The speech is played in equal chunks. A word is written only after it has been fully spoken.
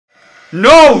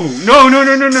No! No, no,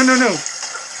 no, no, no, no, no.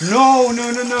 No,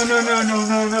 no, no, no, no, no, no,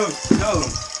 no, no, no.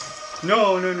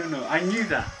 No, no, no, no. I knew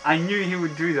that. I knew he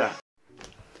would do that.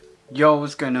 Yo,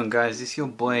 what's going on, guys? It's your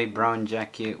boy Brown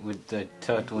Jacket with the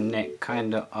turtleneck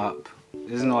kinda up.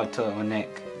 This is not a turtleneck.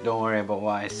 Don't worry about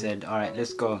what I said. Alright,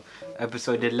 let's go.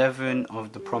 Episode 11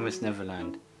 of the Promised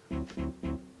Neverland.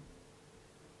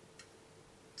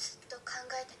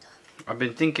 I've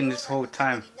been thinking this whole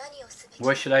time,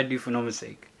 what should I do for Noma's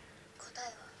sake?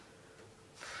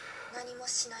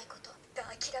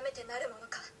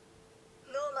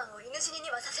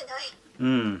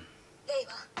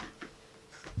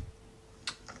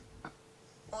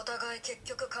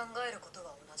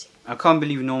 I can't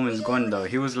believe Norman's gone though.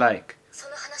 He was like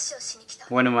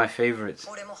one of my favorites.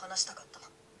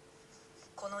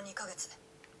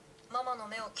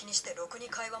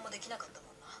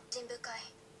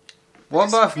 What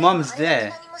about if Mom's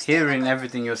there, hearing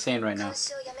everything you're saying right now?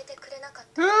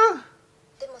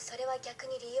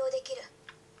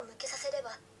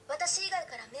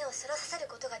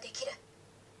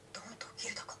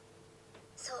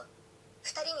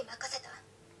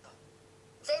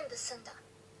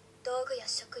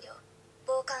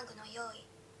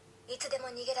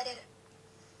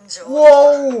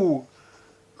 Whoa!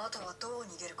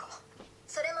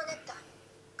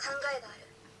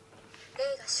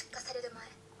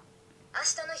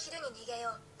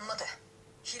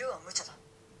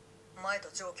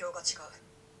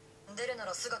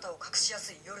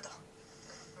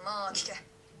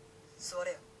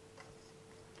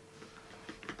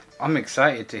 I'm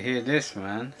excited to hear this,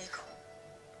 man.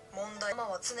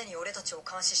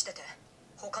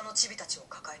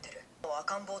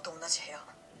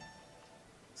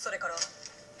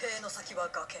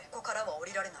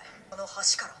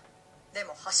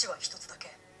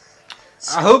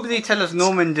 I hope they tell us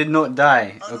Norman did not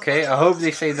die, okay? I hope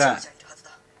they say that.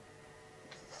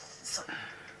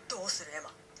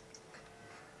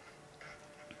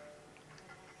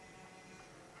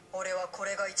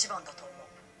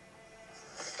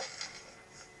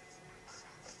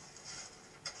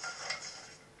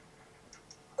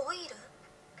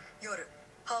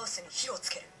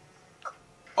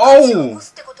 Oh!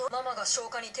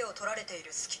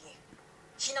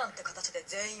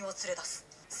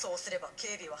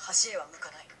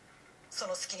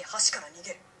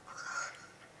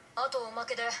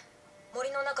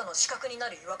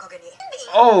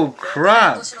 Oh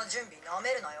crap!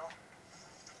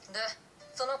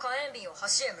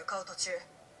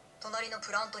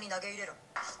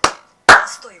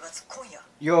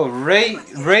 Yo,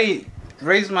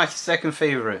 Raay's my second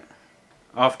favorite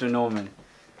after Norman.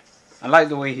 I like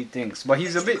the way he thinks, but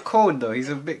he's a bit cold though. He's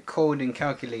a bit cold and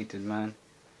calculated, man.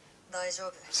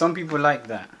 Some people like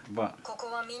that, but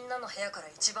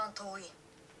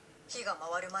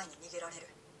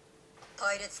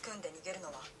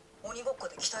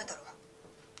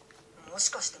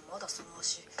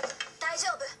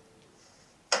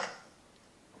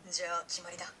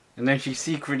and then she's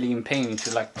secretly in pain.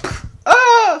 She's like,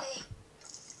 ah!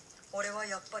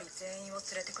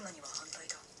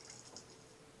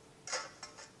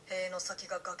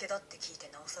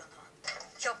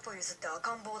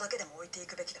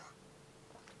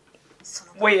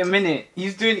 Wait a minute,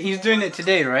 he's doing it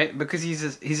today, right? Because he's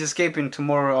escaping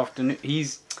tomorrow afternoon.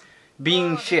 He's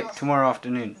being shipped tomorrow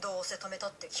afternoon.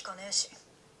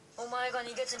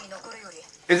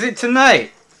 Is it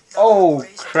tonight? Oh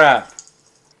crap.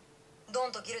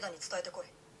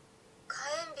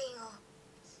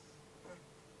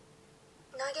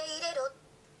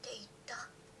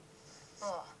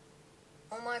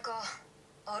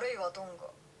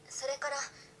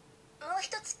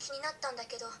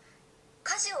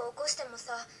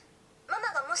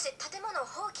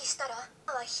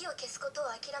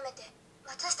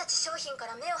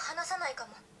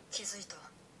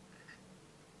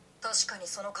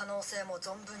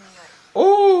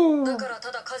 Oh!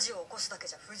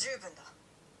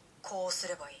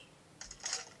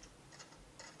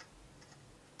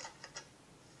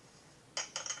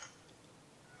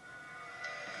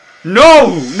 No!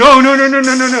 No, no, no, no,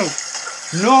 no, no, no!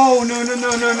 No, no, no,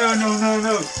 no, no, no, no, no,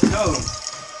 no, no.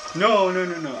 No, no,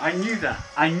 no, no. I knew that.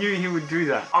 I knew he would do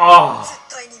that. Ah! Oh.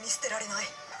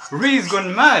 Raayy's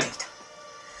gone mad.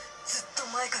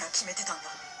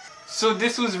 So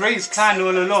this was Raayy's plan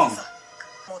all along.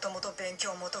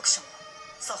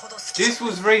 This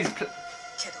was Raayy's plan.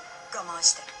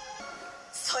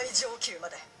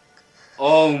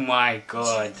 Oh my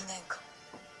god.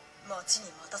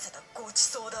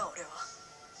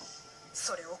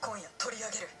 それを今夜取り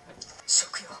上げる。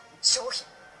食用、商品、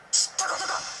知ったこと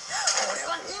か。俺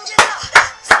は人間だ。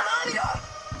ざまあみろ。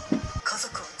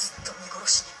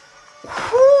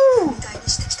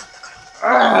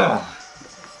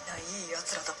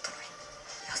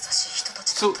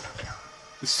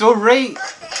So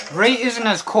Raaay isn't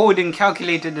as cold and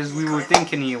calculated as we were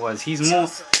thinking he was.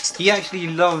 He actually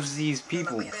loves these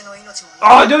people.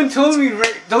 Oh, don't tell me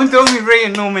Raaay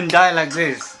and Norman die like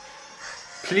this.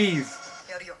 Please.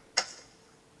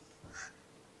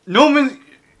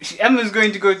 Emma's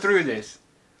going to go through this.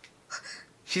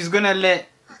 She's gonna let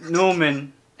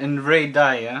Norman and Raaay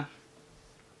die, yeah?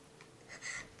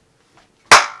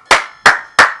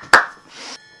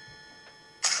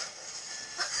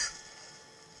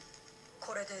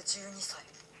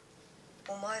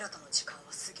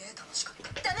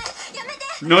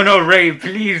 No, Raaay,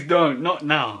 please don't. Not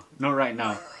now. Not right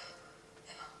now.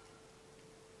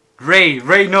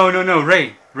 Raaay, no,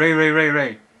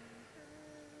 Raaay.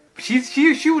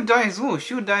 She would die as well.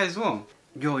 She would die as well.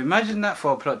 Yo, imagine that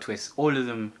for a plot twist. All of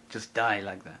them just die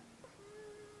like that.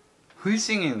 Who's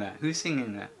singing that? Who's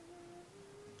singing that?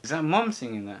 Is that Mom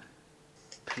singing that?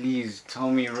 Please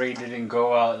tell me Raaay didn't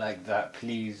go out like that,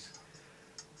 please.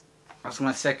 That's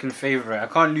my second favourite. I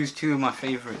can't lose two of my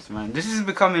favourites, man. This is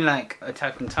becoming like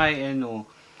Attack on Titan or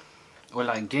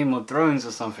like Game of Thrones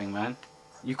or something, man.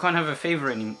 You can't have a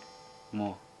favourite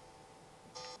anymore.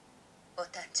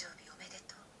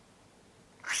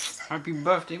 Happy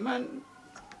birthday, man.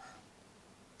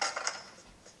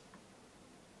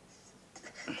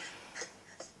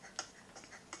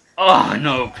 Oh,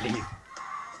 no, please.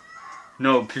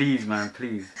 No, please, man,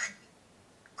 please.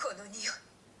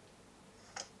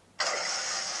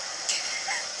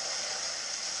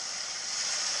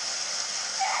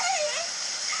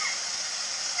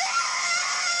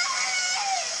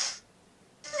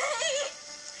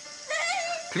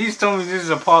 Please tell me this is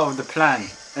a part of the plan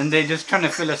and they're just trying to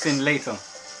fill us in later.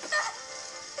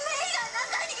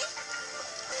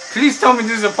 Please tell me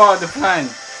this is a part of the plan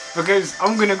because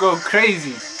I'm gonna go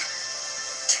crazy.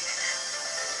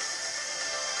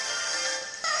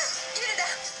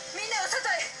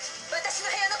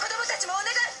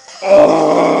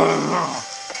 Oh.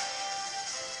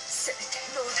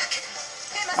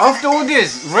 After all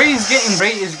this, Raaay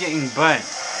is getting burned,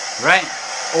 right?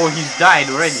 Or he's died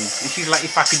already. And she's like,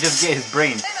 if I could just get his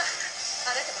brain.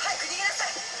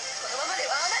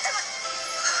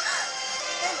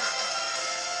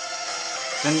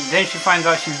 Then she finds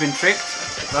out she's been tricked.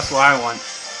 That's what I want.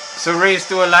 So Raaay is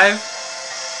still alive?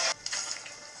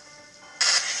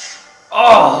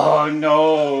 Oh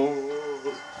no.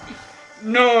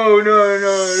 No.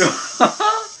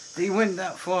 They went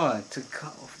that far to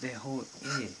cut off their whole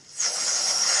ear.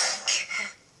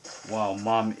 Wow,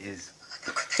 Mom is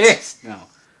pissed now.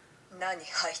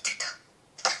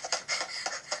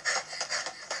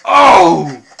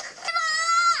 Oh!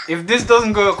 If this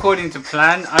doesn't go according to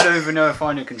plan, I don't even know if I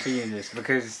want to continue this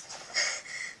because...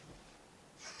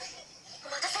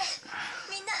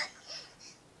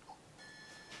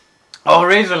 Oh,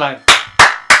 Raay's alive.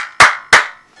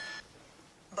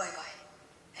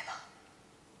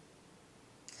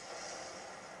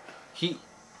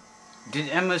 Did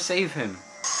Emma save him?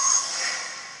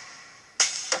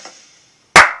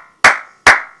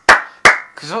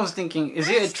 Because I was thinking, is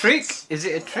it a trick? Is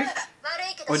it a trick?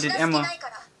 Or did Emma...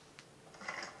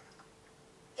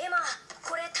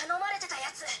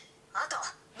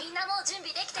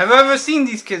 Have I ever seen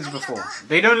these kids before?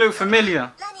 They don't look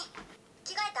familiar.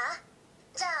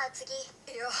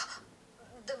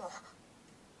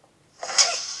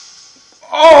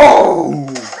 Oh!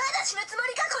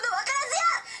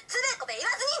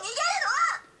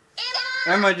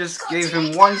 Emma just gave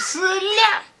him one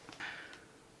slap.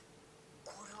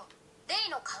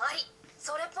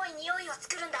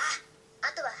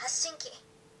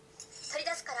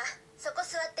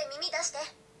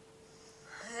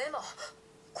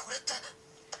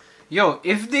 Yo,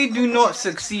 if they do not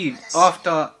succeed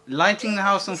after lighting the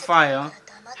house on fire,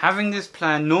 having this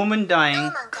plan, Norman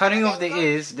dying, cutting off the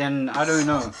ears, then I don't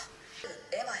know.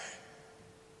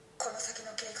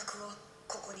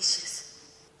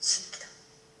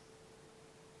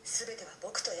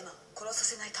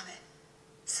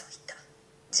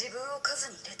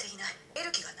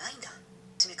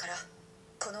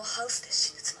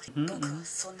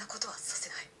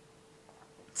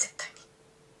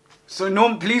 So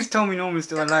please tell me Norman's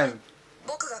still alive.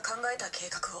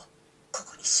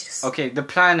 Okay, the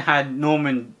plan had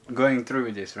Norman going through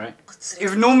with this, right?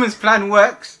 If Norman's plan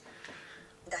works,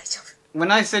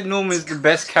 when I said Norman's the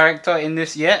best character in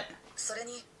this yet,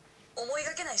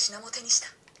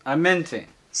 I meant it.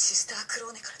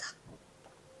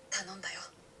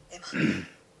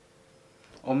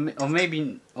 Or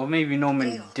maybe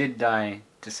Norman did die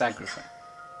to sacrifice.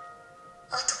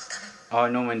 Oh,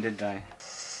 Norman did die.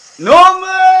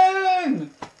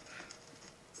 Norman!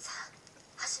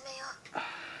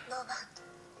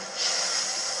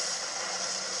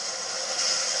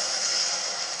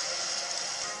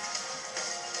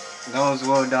 That was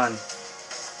well done.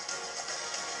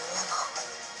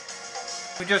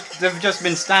 They've just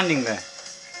been standing there.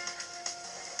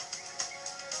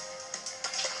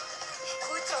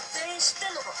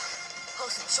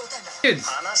 Kids.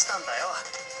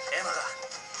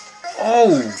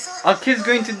 Oh, are kids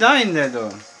going to die in there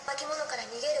though?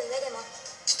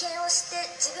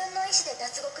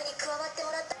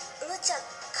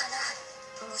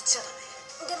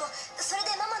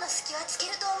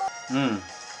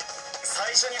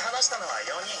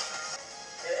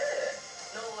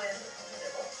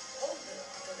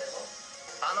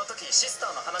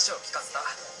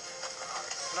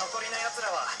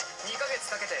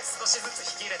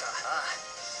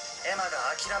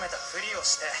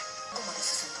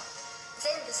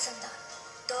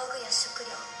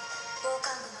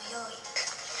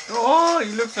 Oh,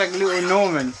 he looks like little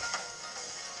Norman.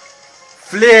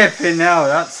 Flipping now,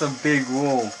 that's a big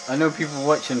wall. I know people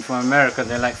watching from America,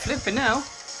 they're like, flipping now.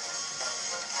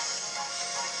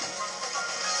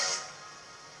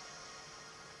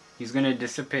 He's gonna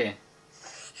disappear.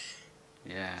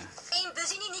 Yeah.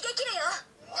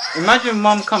 Imagine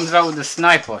mom comes out with a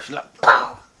sniper. She's like,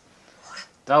 pow!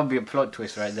 That would be a plot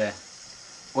twist right there.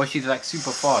 Or she's like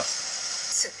super fast.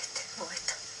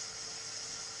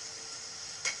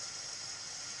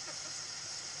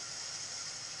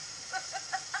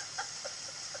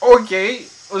 Okay,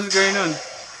 what's going on?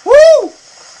 Woo!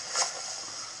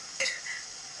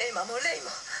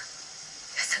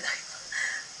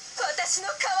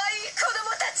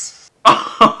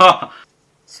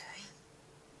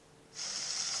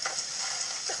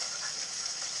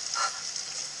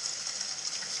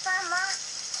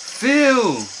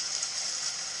 Phil!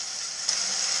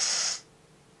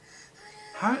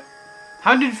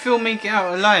 How did Phil make it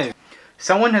out alive?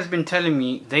 Someone has been telling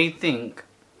me they think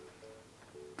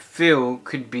Phil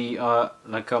could be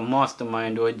like a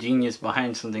mastermind or a genius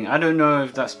behind something. I don't know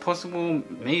if that's possible,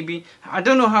 maybe. I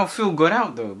don't know how Phil got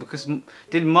out though, because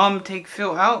did mom take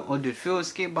Phil out, or did Phil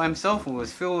escape by himself, or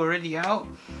was Phil already out?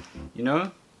 You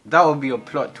know? That would be a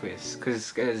plot twist,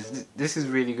 because this is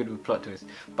really good with plot twists.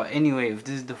 But anyway, if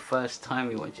this is the first time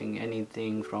you're watching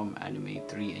anything from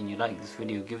Anime3 and you like this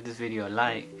video, give this video a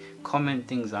like, comment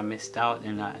things I missed out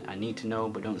and I need to know,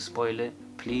 but don't spoil it,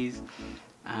 please.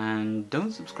 And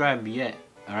don't subscribe yet,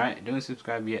 alright? Don't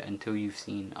subscribe yet until you've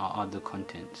seen our other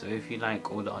content. So if you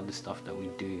like all the other stuff that we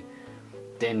do,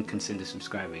 then consider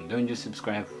subscribing. Don't just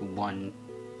subscribe for one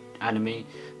anime,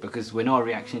 because we're not a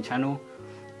reaction channel.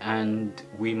 And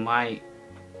we might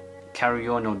carry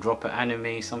on or drop an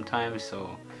anime sometimes,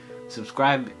 so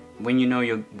subscribe when you know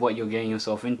what you're getting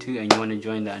yourself into and you want to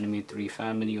join the Anime3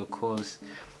 family, of course.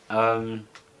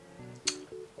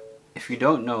 If you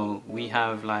don't know, we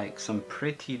have like some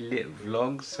pretty lit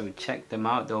vlogs, so check them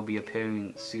out. They'll be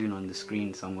appearing soon on the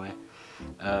screen somewhere.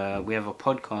 We have a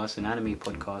podcast, an anime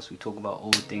podcast. We talk about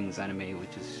all things anime,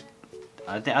 which is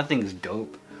I think is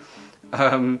dope.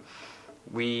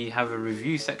 We have a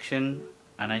review section,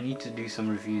 and I need to do some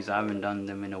reviews. I haven't done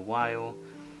them in a while.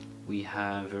 We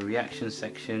have a reaction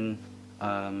section.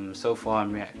 So far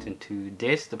I'm reacting to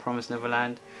this, The Promised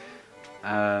Neverland.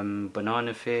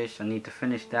 Banana Fish, I need to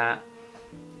finish that.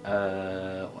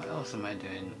 What else am I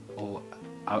doing? Or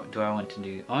do I want to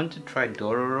do? I want to try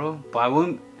Dororo, but I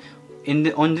won't.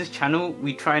 On this channel,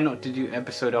 we try not to do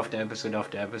episode after episode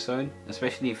after episode,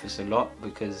 especially if it's a lot,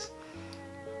 because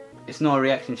it's not a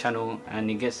reaction channel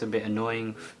and it gets a bit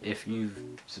annoying if you've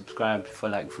subscribed for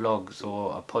like vlogs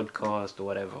or a podcast or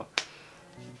whatever.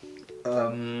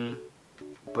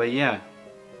 But yeah.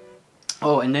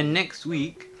 Oh, and then next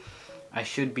week I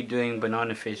should be doing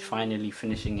Banana Fish, finally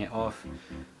finishing it off.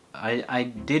 I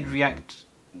did react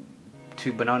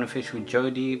to Banana Fish with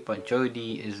Jody, but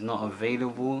Jody is not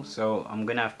available, so I'm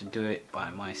gonna have to do it by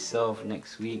myself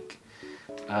next week.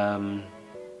 And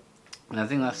I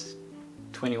think that's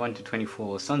 21 to 24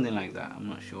 or something like that, I'm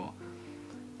not sure.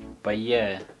 But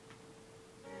yeah,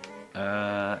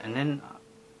 and then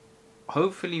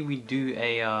hopefully we do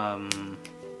a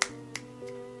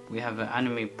we have an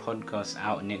anime podcast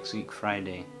out next week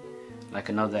Friday, like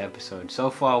another episode. So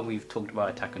far we've talked about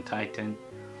Attack on Titan,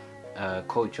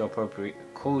 cultural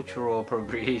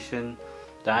appropriation,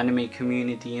 the anime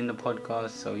community in the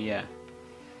podcast. So yeah,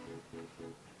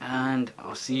 and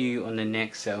I'll see you on the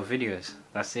next set of videos.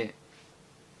 That's it.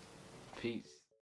 Peace.